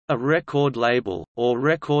A record label, or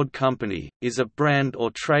record company, is a brand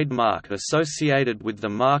or trademark associated with the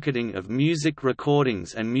marketing of music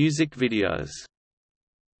recordings and music videos.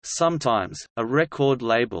 Sometimes, a record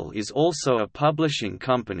label is also a publishing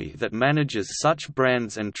company that manages such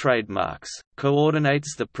brands and trademarks,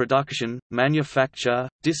 coordinates the production, manufacture,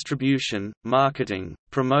 distribution, marketing,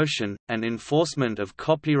 promotion, and enforcement of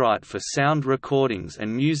copyright for sound recordings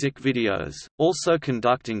and music videos, also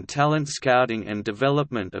conducting talent scouting and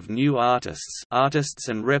development of new artists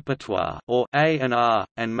and repertoire or A&R,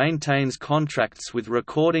 and maintains contracts with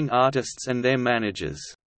recording artists and their managers.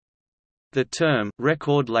 The term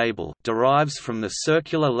 «record label» derives from the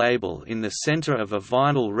circular label in the center of a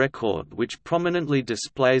vinyl record which prominently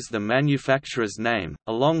displays the manufacturer's name,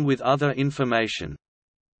 along with other information.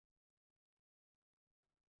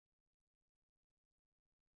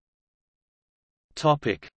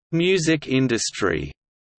 Music industry.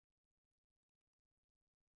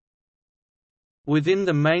 Within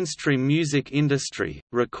the mainstream music industry,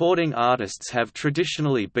 recording artists have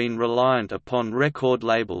traditionally been reliant upon record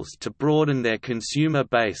labels to broaden their consumer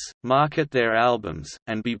base, market their albums,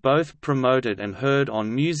 and be both promoted and heard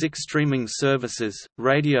on music streaming services,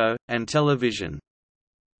 radio, and television.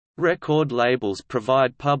 Record labels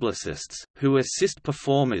provide publicists, who assist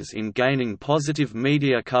performers in gaining positive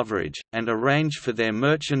media coverage, and arrange for their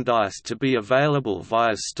merchandise to be available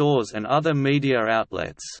via stores and other media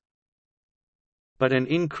outlets. But an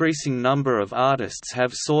increasing number of artists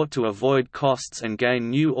have sought to avoid costs and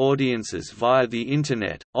gain new audiences via the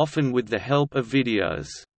Internet, often with the help of videos.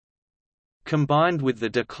 Combined with the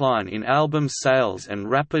decline in album sales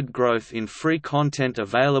and rapid growth in free content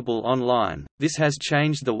available online, this has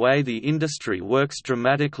changed the way the industry works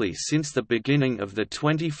dramatically since the beginning of the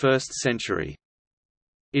 21st century.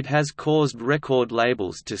 It has caused record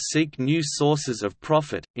labels to seek new sources of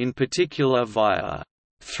profit, in particular via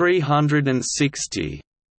 360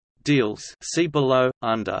 deals, see below,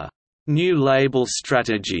 under New Label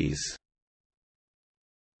Strategies.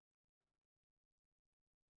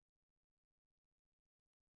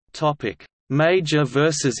 Major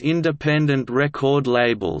versus independent record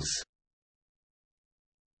labels.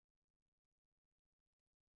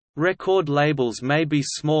 Record labels may be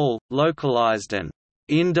small, localized and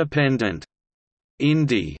independent,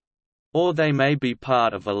 indie, or they may be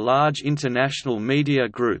part of a large international media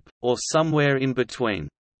group, or somewhere in between.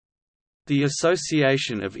 The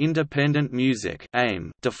Association of Independent Music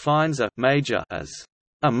 (AIM) defines a major as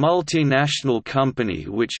a multinational company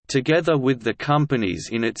which, together with the companies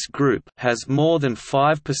in its group, has more than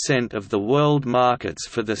 5% of the world markets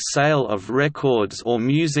for the sale of records or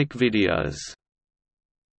music videos.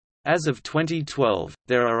 As of 2012,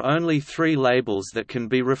 there are only 3 labels that can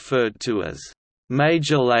be referred to as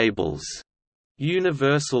major labels: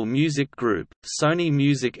 Universal Music Group, Sony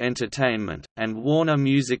Music Entertainment, and Warner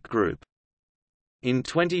Music Group. In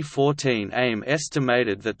 2014, AIM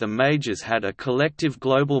estimated that the majors had a collective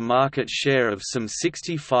global market share of some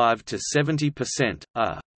 65 to 70%.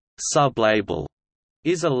 A sublabel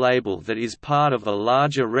is a label that is part of a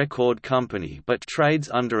larger record company but trades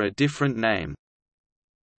under a different name.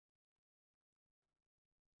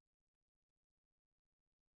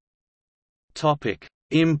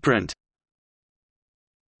 Imprint.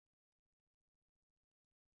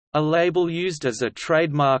 A label used as a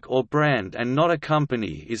trademark or brand and not a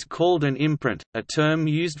company is called an imprint, a term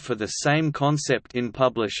used for the same concept in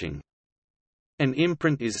publishing. An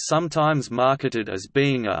imprint is sometimes marketed as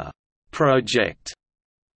being a project,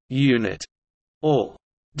 unit, or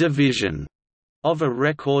division of a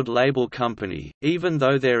record label company, even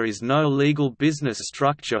though there is no legal business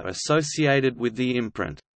structure associated with the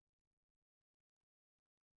imprint.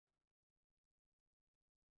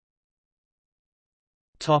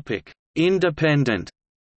 Independent.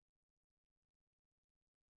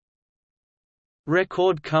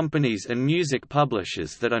 Record companies and music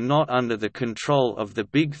publishers that are not under the control of the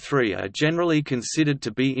Big Three are generally considered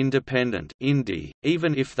to be independent indie,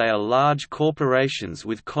 even if they are large corporations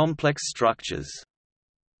with complex structures.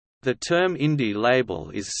 The term indie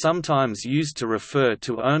label is sometimes used to refer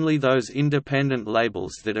to only those independent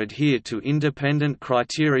labels that adhere to independent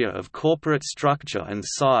criteria of corporate structure and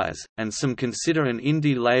size, and some consider an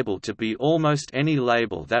indie label to be almost any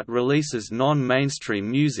label that releases non-mainstream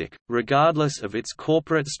music, regardless of its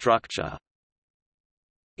corporate structure.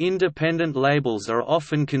 Independent labels are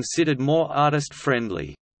often considered more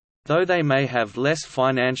artist-friendly. Though they may have less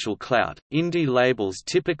financial clout, indie labels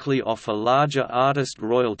typically offer larger artist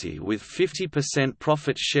royalty with 50%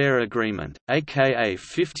 profit share agreement, aka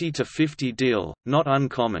 50-50 deal, not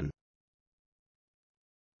uncommon.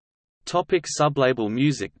 Sublabel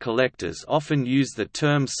music collectors often use the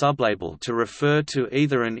term sublabel to refer to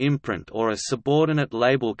either an imprint or a subordinate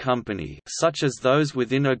label company, such as those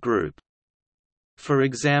within a group. For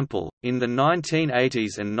example, in the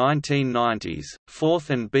 1980s and 1990s,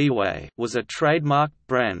 Fourth and B-Way was a trademarked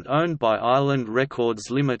brand owned by Island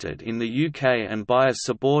Records Limited in the UK and by a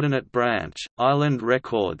subordinate branch, Island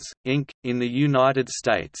Records, Inc., in the United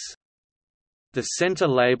States. The center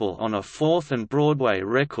label on a Fourth and Broadway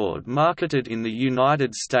record marketed in the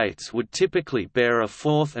United States would typically bear a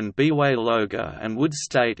Fourth and B-Way logo and would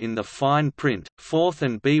state in the fine print, Fourth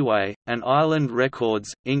and B-Way, an Island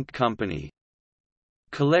Records, Inc. company.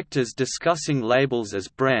 Collectors discussing labels as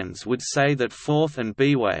brands would say that Fourth and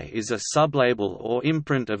B-Way is a sublabel or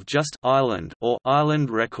imprint of just Island or Island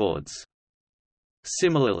Records.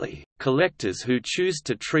 Similarly, collectors who choose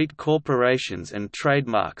to treat corporations and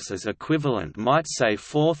trademarks as equivalent might say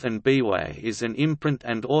Fourth and B-Way is an imprint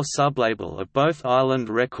and or sublabel of both Island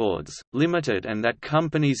Records, Limited and that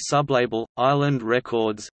company's sublabel, Island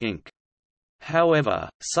Records, Inc. However,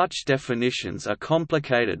 such definitions are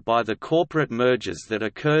complicated by the corporate mergers that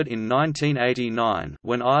occurred in 1989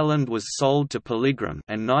 when Island was sold to Polygram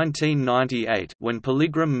and 1998 when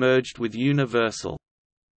Polygram merged with Universal.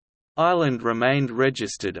 Island remained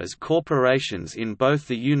registered as corporations in both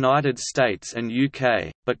the United States and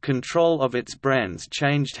UK, but control of its brands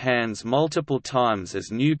changed hands multiple times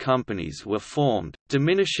as new companies were formed,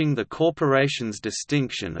 diminishing the corporation's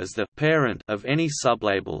distinction as the parent of any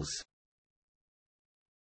sublabels.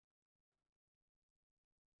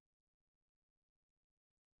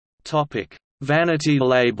 Vanity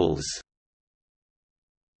labels.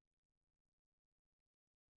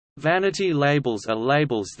 Vanity labels are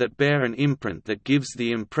labels that bear an imprint that gives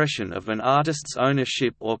the impression of an artist's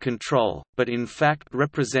ownership or control, but in fact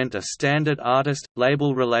represent a standard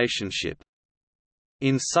artist-label relationship.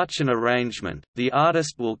 In such an arrangement, the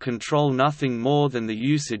artist will control nothing more than the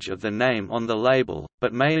usage of the name on the label,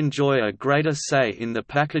 but may enjoy a greater say in the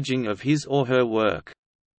packaging of his or her work.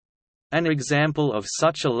 An example of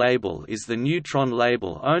such a label is the Neutron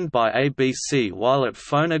label owned by ABC while at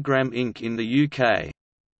Phonogram Inc. in the UK.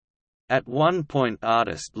 At one point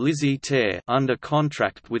artist Lizzie Tare, under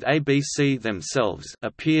contract with ABC themselves,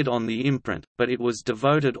 appeared on the imprint, but it was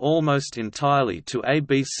devoted almost entirely to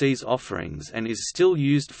ABC's offerings and is still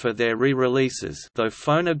used for their re-releases, though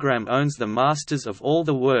Phonogram owns the masters of all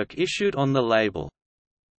the work issued on the label.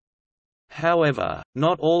 However,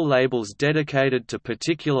 not all labels dedicated to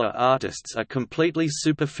particular artists are completely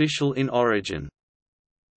superficial in origin.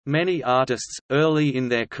 Many artists, early in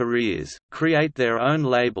their careers, create their own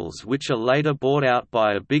labels which are later bought out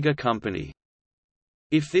by a bigger company.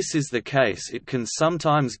 If this is the case, it can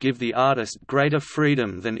sometimes give the artist greater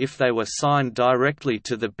freedom than if they were signed directly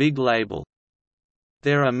to the big label.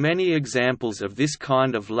 There are many examples of this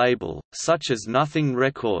kind of label, such as Nothing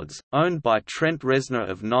Records, owned by Trent Reznor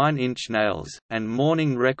of Nine Inch Nails, and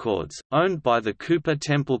Morning Records, owned by the Cooper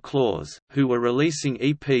Temple Claws, who were releasing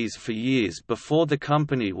EPs for years before the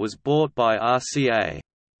company was bought by RCA.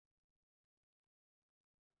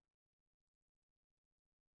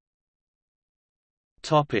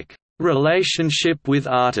 Relationship with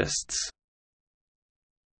artists.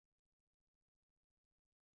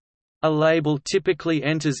 A label typically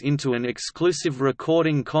enters into an exclusive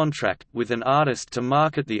recording contract with an artist to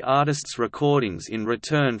market the artist's recordings in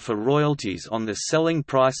return for royalties on the selling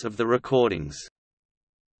price of the recordings.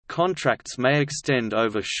 Contracts may extend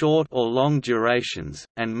over short or long durations,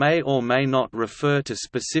 and may or may not refer to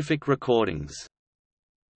specific recordings.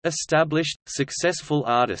 Established, successful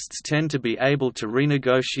artists tend to be able to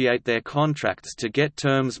renegotiate their contracts to get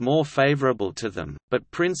terms more favorable to them, but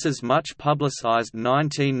Prince's much publicized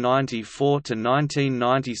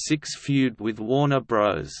 1994–1996 feud with Warner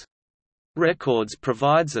Bros. Records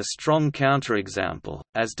provides a strong counterexample,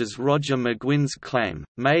 as does Roger McGuinn's claim,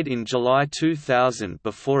 made in July 2000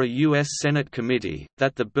 before a U.S. Senate committee,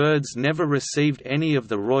 that the Byrds never received any of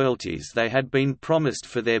the royalties they had been promised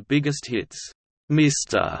for their biggest hits,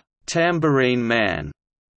 Mr. Tambourine Man,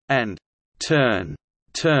 and Turn,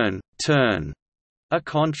 Turn, Turn. A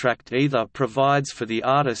contract either provides for the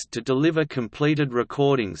artist to deliver completed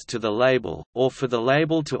recordings to the label, or for the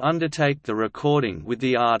label to undertake the recording with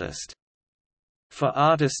the artist. For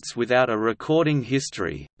artists without a recording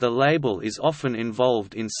history, the label is often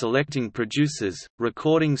involved in selecting producers,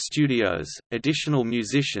 recording studios, additional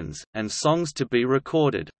musicians, and songs to be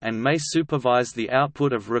recorded, and may supervise the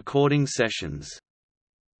output of recording sessions.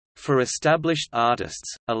 For established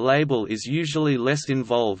artists, a label is usually less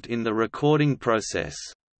involved in the recording process.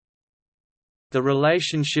 The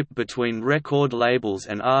relationship between record labels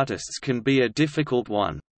and artists can be a difficult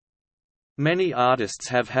one. Many artists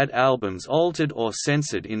have had albums altered or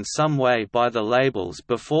censored in some way by the labels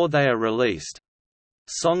before they are released.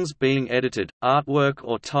 Songs being edited, artwork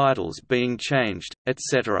or titles being changed,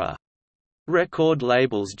 etc. Record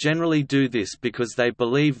labels generally do this because they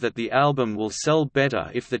believe that the album will sell better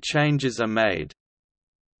if the changes are made.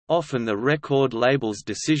 Often the record label's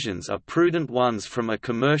decisions are prudent ones from a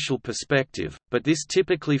commercial perspective, but this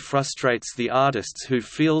typically frustrates the artists who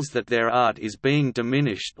feels that their art is being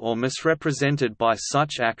diminished or misrepresented by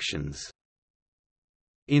such actions.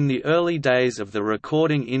 In the early days of the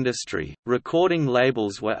recording industry, recording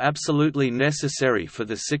labels were absolutely necessary for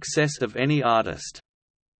the success of any artist.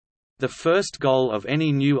 The first goal of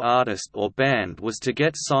any new artist or band was to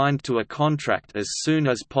get signed to a contract as soon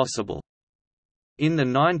as possible. In the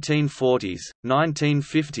 1940s,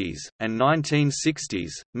 1950s, and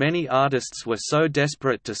 1960s, many artists were so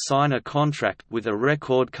desperate to sign a contract with a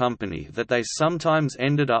record company that they sometimes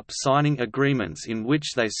ended up signing agreements in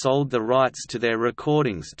which they sold the rights to their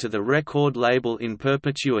recordings to the record label in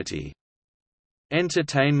perpetuity.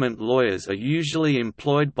 Entertainment lawyers are usually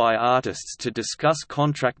employed by artists to discuss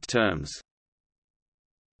contract terms.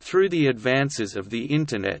 Through the advances of the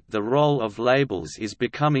Internet, the role of labels is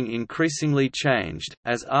becoming increasingly changed,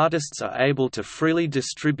 as artists are able to freely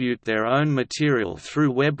distribute their own material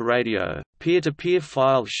through web radio, peer-to-peer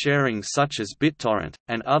file sharing such as BitTorrent,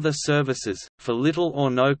 and other services, for little or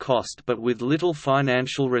no cost but with little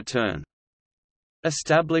financial return.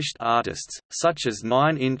 Established artists, such as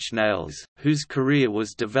 9 Inch Nails, whose career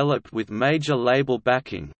was developed with major label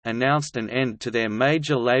backing, announced an end to their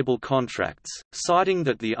major label contracts, citing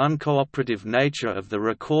that the uncooperative nature of the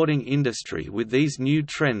recording industry with these new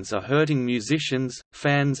trends are hurting musicians,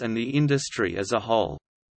 fans and the industry as a whole.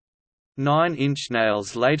 9 Inch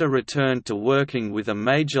Nails later returned to working with a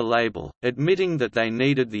major label, admitting that they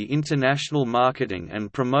needed the international marketing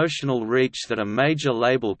and promotional reach that a major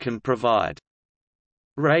label can provide.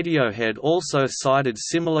 Radiohead also cited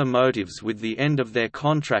similar motives with the end of their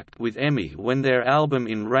contract with EMI when their album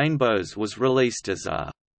In Rainbows was released as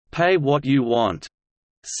a "pay what you want"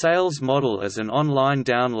 sales model as an online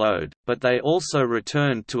download, but they also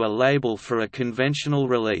returned to a label for a conventional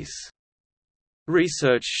release.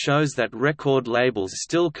 Research shows that record labels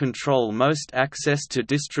still control most access to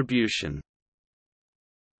distribution.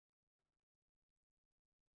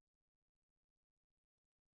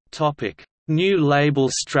 New label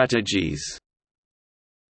strategies.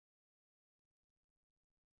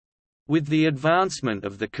 With the advancement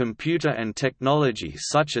of the computer and technology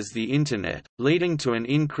such as the Internet, leading to an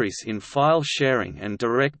increase in file sharing and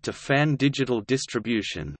direct-to-fan digital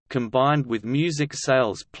distribution, combined with music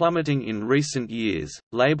sales plummeting in recent years,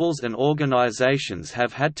 labels and organizations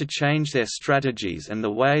have had to change their strategies and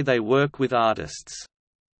the way they work with artists.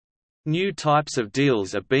 New types of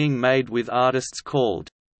deals are being made with artists called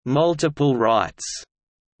multiple rights,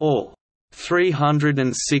 or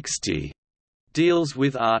 360 deals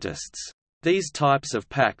with artists. These types of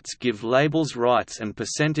pacts give labels rights and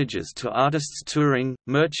percentages to artists' touring,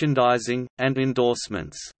 merchandising, and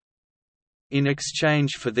endorsements. In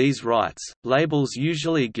exchange for these rights, labels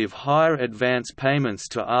usually give higher advance payments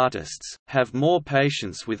to artists, have more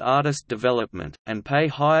patience with artist development, and pay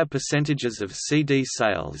higher percentages of CD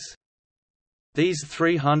sales. These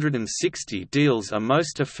 360 deals are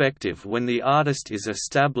most effective when the artist is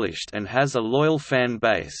established and has a loyal fan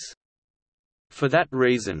base. For that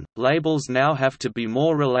reason, labels now have to be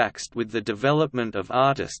more relaxed with the development of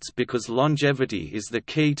artists because longevity is the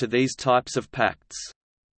key to these types of pacts.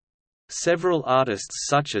 Several artists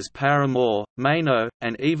such as Paramore, Mano,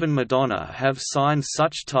 and even Madonna have signed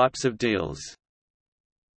such types of deals.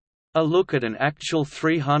 A look at an actual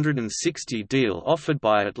 360 deal offered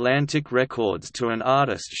by Atlantic Records to an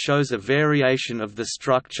artist shows a variation of the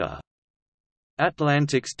structure.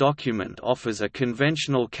 Atlantic's document offers a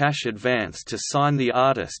conventional cash advance to sign the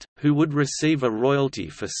artist, who would receive a royalty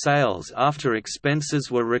for sales after expenses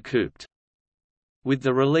were recouped. With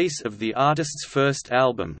the release of the artist's first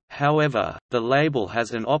album, however, the label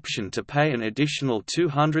has an option to pay an additional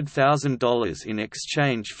 $200,000 in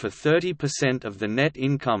exchange for 30% of the net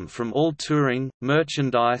income from all touring,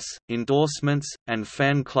 merchandise, endorsements, and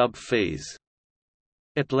fan club fees.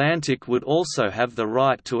 Atlantic would also have the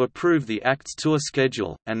right to approve the act's tour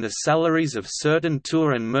schedule, and the salaries of certain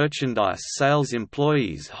tour and merchandise sales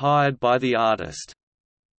employees hired by the artist.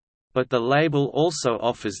 But the label also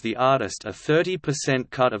offers the artist a 30%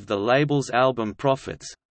 cut of the label's album profits,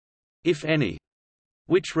 if any,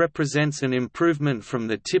 which represents an improvement from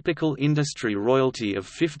the typical industry royalty of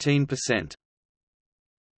 15%.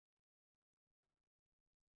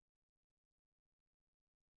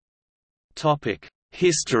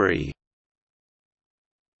 History.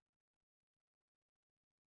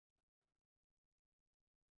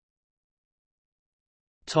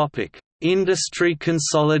 Industry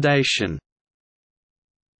consolidation.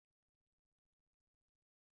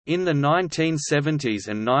 In the 1970s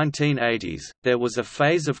and 1980s, there was a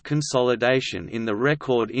phase of consolidation in the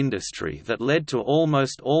record industry that led to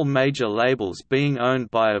almost all major labels being owned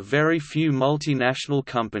by a very few multinational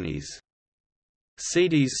companies.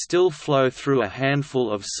 CDs still flow through a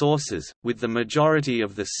handful of sources, with the majority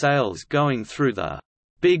of the sales going through the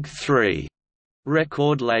Big Three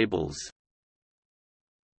record labels.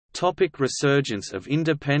 Resurgence of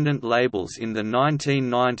independent labels. In the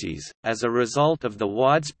 1990s, as a result of the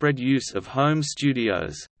widespread use of home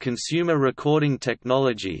studios, consumer recording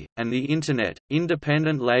technology, and the Internet,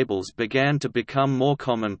 independent labels began to become more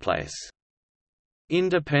commonplace.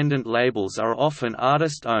 Independent labels are often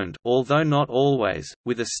artist-owned, although not always,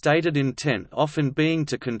 with a stated intent often being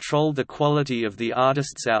to control the quality of the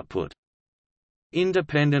artist's output.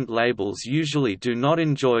 Independent labels usually do not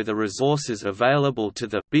enjoy the resources available to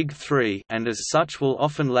the Big Three and as such will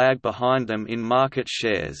often lag behind them in market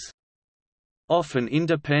shares. Often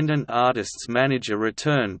independent artists manage a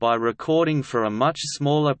return by recording for a much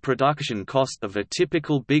smaller production cost of a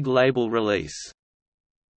typical big label release.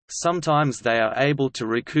 Sometimes they are able to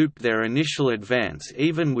recoup their initial advance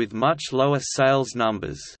even with much lower sales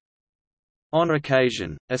numbers. On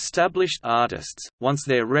occasion, established artists, once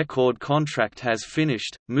their record contract has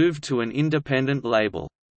finished, move to an independent label.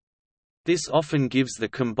 This often gives the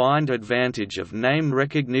combined advantage of name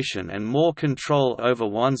recognition and more control over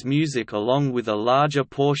one's music along with a larger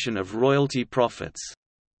portion of royalty profits.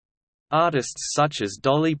 Artists such as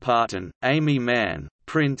Dolly Parton, Amy Mann,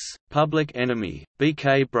 Prince, Public Enemy,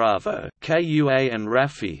 BK Bravo, KUA and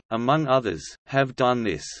Raffi, among others, have done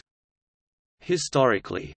this.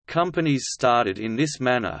 Historically, companies started in this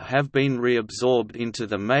manner have been reabsorbed into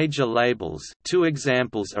the major labels. Two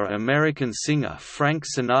examples are American singer Frank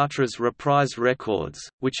Sinatra's Reprise Records,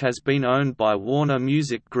 which has been owned by Warner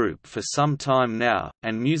Music Group for some time now,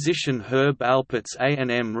 and musician Herb Alpert's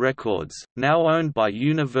A&M Records, now owned by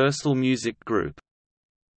Universal Music Group.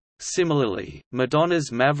 Similarly,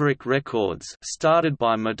 Madonna's Maverick Records, started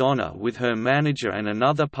by Madonna with her manager and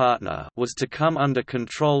another partner, was to come under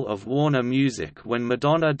control of Warner Music when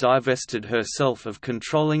Madonna divested herself of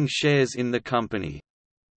controlling shares in the company.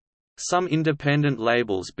 Some independent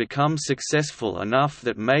labels become successful enough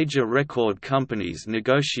that major record companies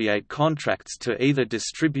negotiate contracts to either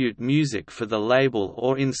distribute music for the label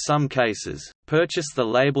or in some cases, purchase the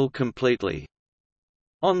label completely.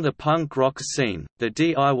 On the punk rock scene, the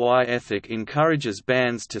DIY ethic encourages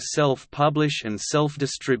bands to self-publish and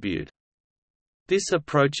self-distribute. This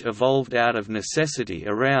approach evolved out of necessity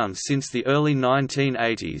around since the early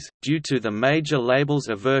 1980s, due to the major labels'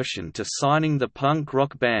 aversion to signing the punk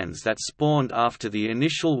rock bands that spawned after the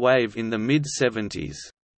initial wave in the mid-70s.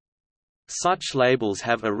 Such labels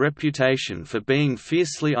have a reputation for being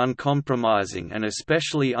fiercely uncompromising and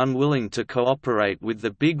especially unwilling to cooperate with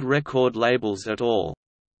the big record labels at all.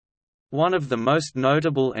 One of the most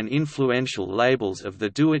notable and influential labels of the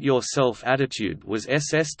do-it-yourself attitude was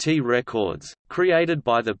SST Records, created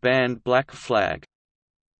by the band Black Flag.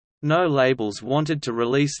 No labels wanted to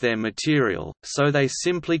release their material, so they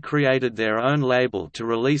simply created their own label to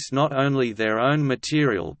release not only their own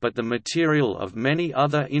material but the material of many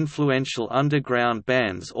other influential underground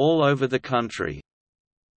bands all over the country.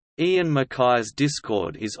 Ian MacKay's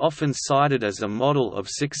Discord is often cited as a model of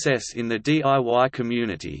success in the DIY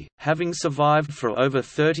community, having survived for over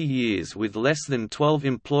 30 years with less than 12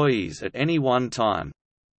 employees at any one time.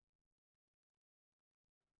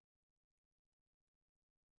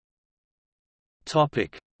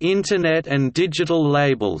 Internet and digital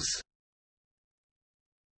labels.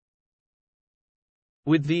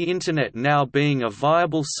 With the Internet now being a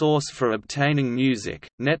viable source for obtaining music,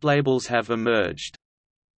 net labels have emerged.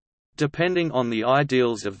 Depending on the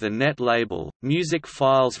ideals of the net label, music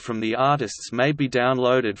files from the artists may be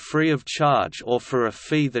downloaded free of charge or for a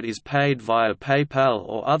fee that is paid via PayPal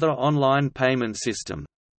or other online payment system.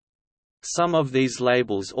 Some of these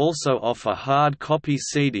labels also offer hard copy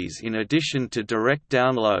CDs in addition to direct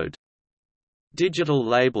download. Digital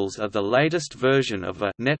labels are the latest version of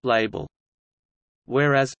a net label.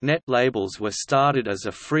 Whereas net labels were started as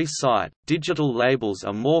a free site, digital labels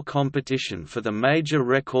are more competition for the major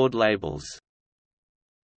record labels.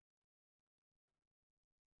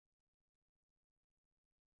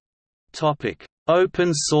 Topic: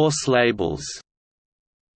 Open source labels.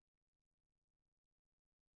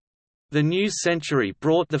 The new century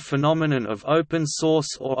brought the phenomenon of open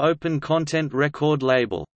source or open content record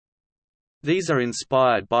label. These are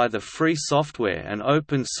inspired by the free software and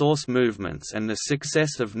open source movements and the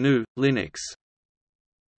success of GNU, Linux.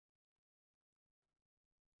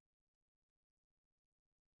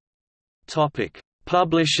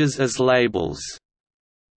 Publishers as labels.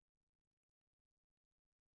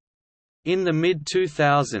 In the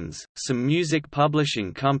mid-2000s, some music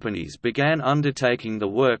publishing companies began undertaking the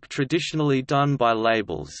work traditionally done by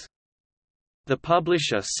labels. The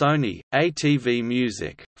publisher Sony, ATV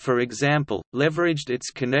Music, for example, leveraged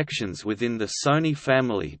its connections within the Sony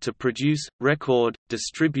family to produce, record,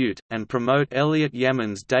 distribute, and promote Elliot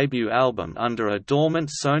Yaman's debut album under a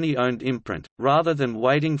dormant Sony-owned imprint, rather than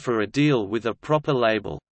waiting for a deal with a proper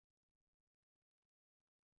label.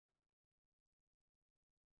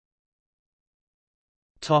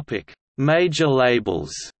 Major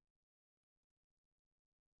labels.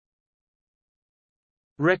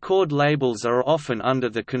 Record labels are often under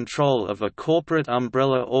the control of a corporate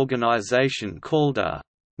umbrella organization called a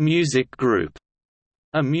music group.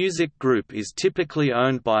 A music group is typically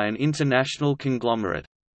owned by an international conglomerate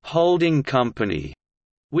holding company,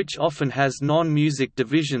 which often has non-music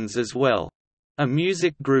divisions as well. A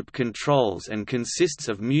music group controls and consists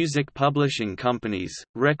of music publishing companies,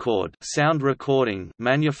 record sound recording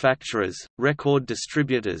manufacturers, record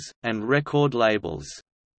distributors, and record labels.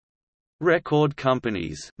 Record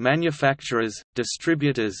companies, manufacturers,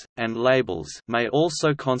 distributors, and labels may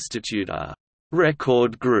also constitute a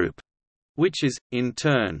record group, which is, in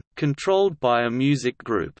turn, controlled by a music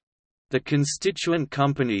group. The constituent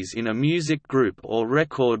companies in a music group or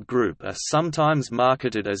record group are sometimes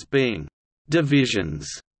marketed as being divisions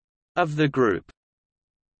of the group.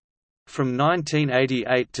 From 1988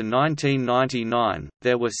 to 1999,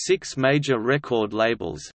 there were 6 major record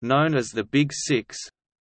labels, known as the Big Six: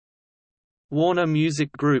 Warner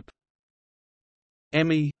Music Group,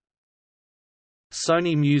 EMI,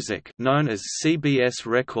 Sony Music, known as CBS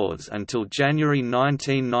Records until January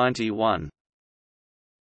 1991,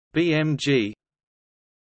 BMG,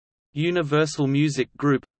 Universal Music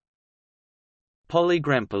Group.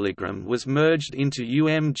 Polygram was merged into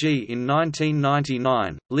UMG in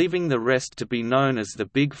 1999, leaving the rest to be known as the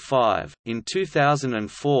Big Five. In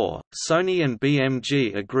 2004, Sony and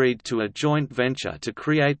BMG agreed to a joint venture to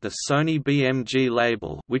create the Sony BMG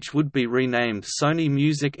label, which would be renamed Sony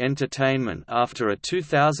Music Entertainment after a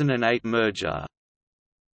 2008 merger.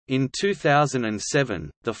 In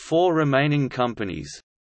 2007, the 4 remaining companies,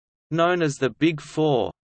 known as the Big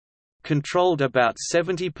Four, controlled about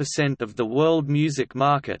 70% of the world music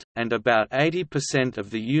market, and about 80% of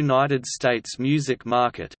the United States music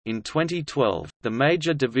market. In 2012, the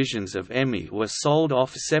major divisions of EMI were sold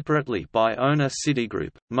off separately by owner Citigroup.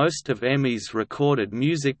 Most of EMI's recorded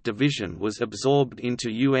music division was absorbed into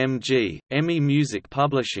UMG, EMI Music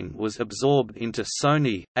Publishing was absorbed into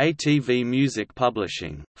Sony, ATV Music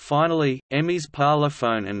Publishing. Finally, EMI's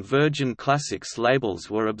Parlophone and Virgin Classics labels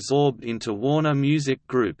were absorbed into Warner Music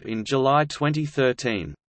Group in July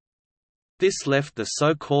 2013. This left the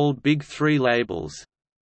so-called Big Three labels: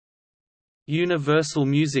 Universal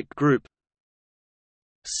Music Group,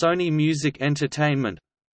 Sony Music Entertainment,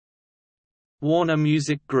 Warner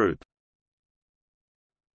Music Group.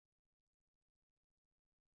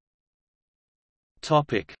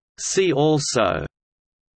 See also: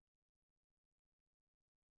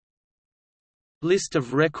 List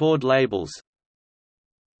of record labels,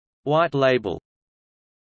 White label.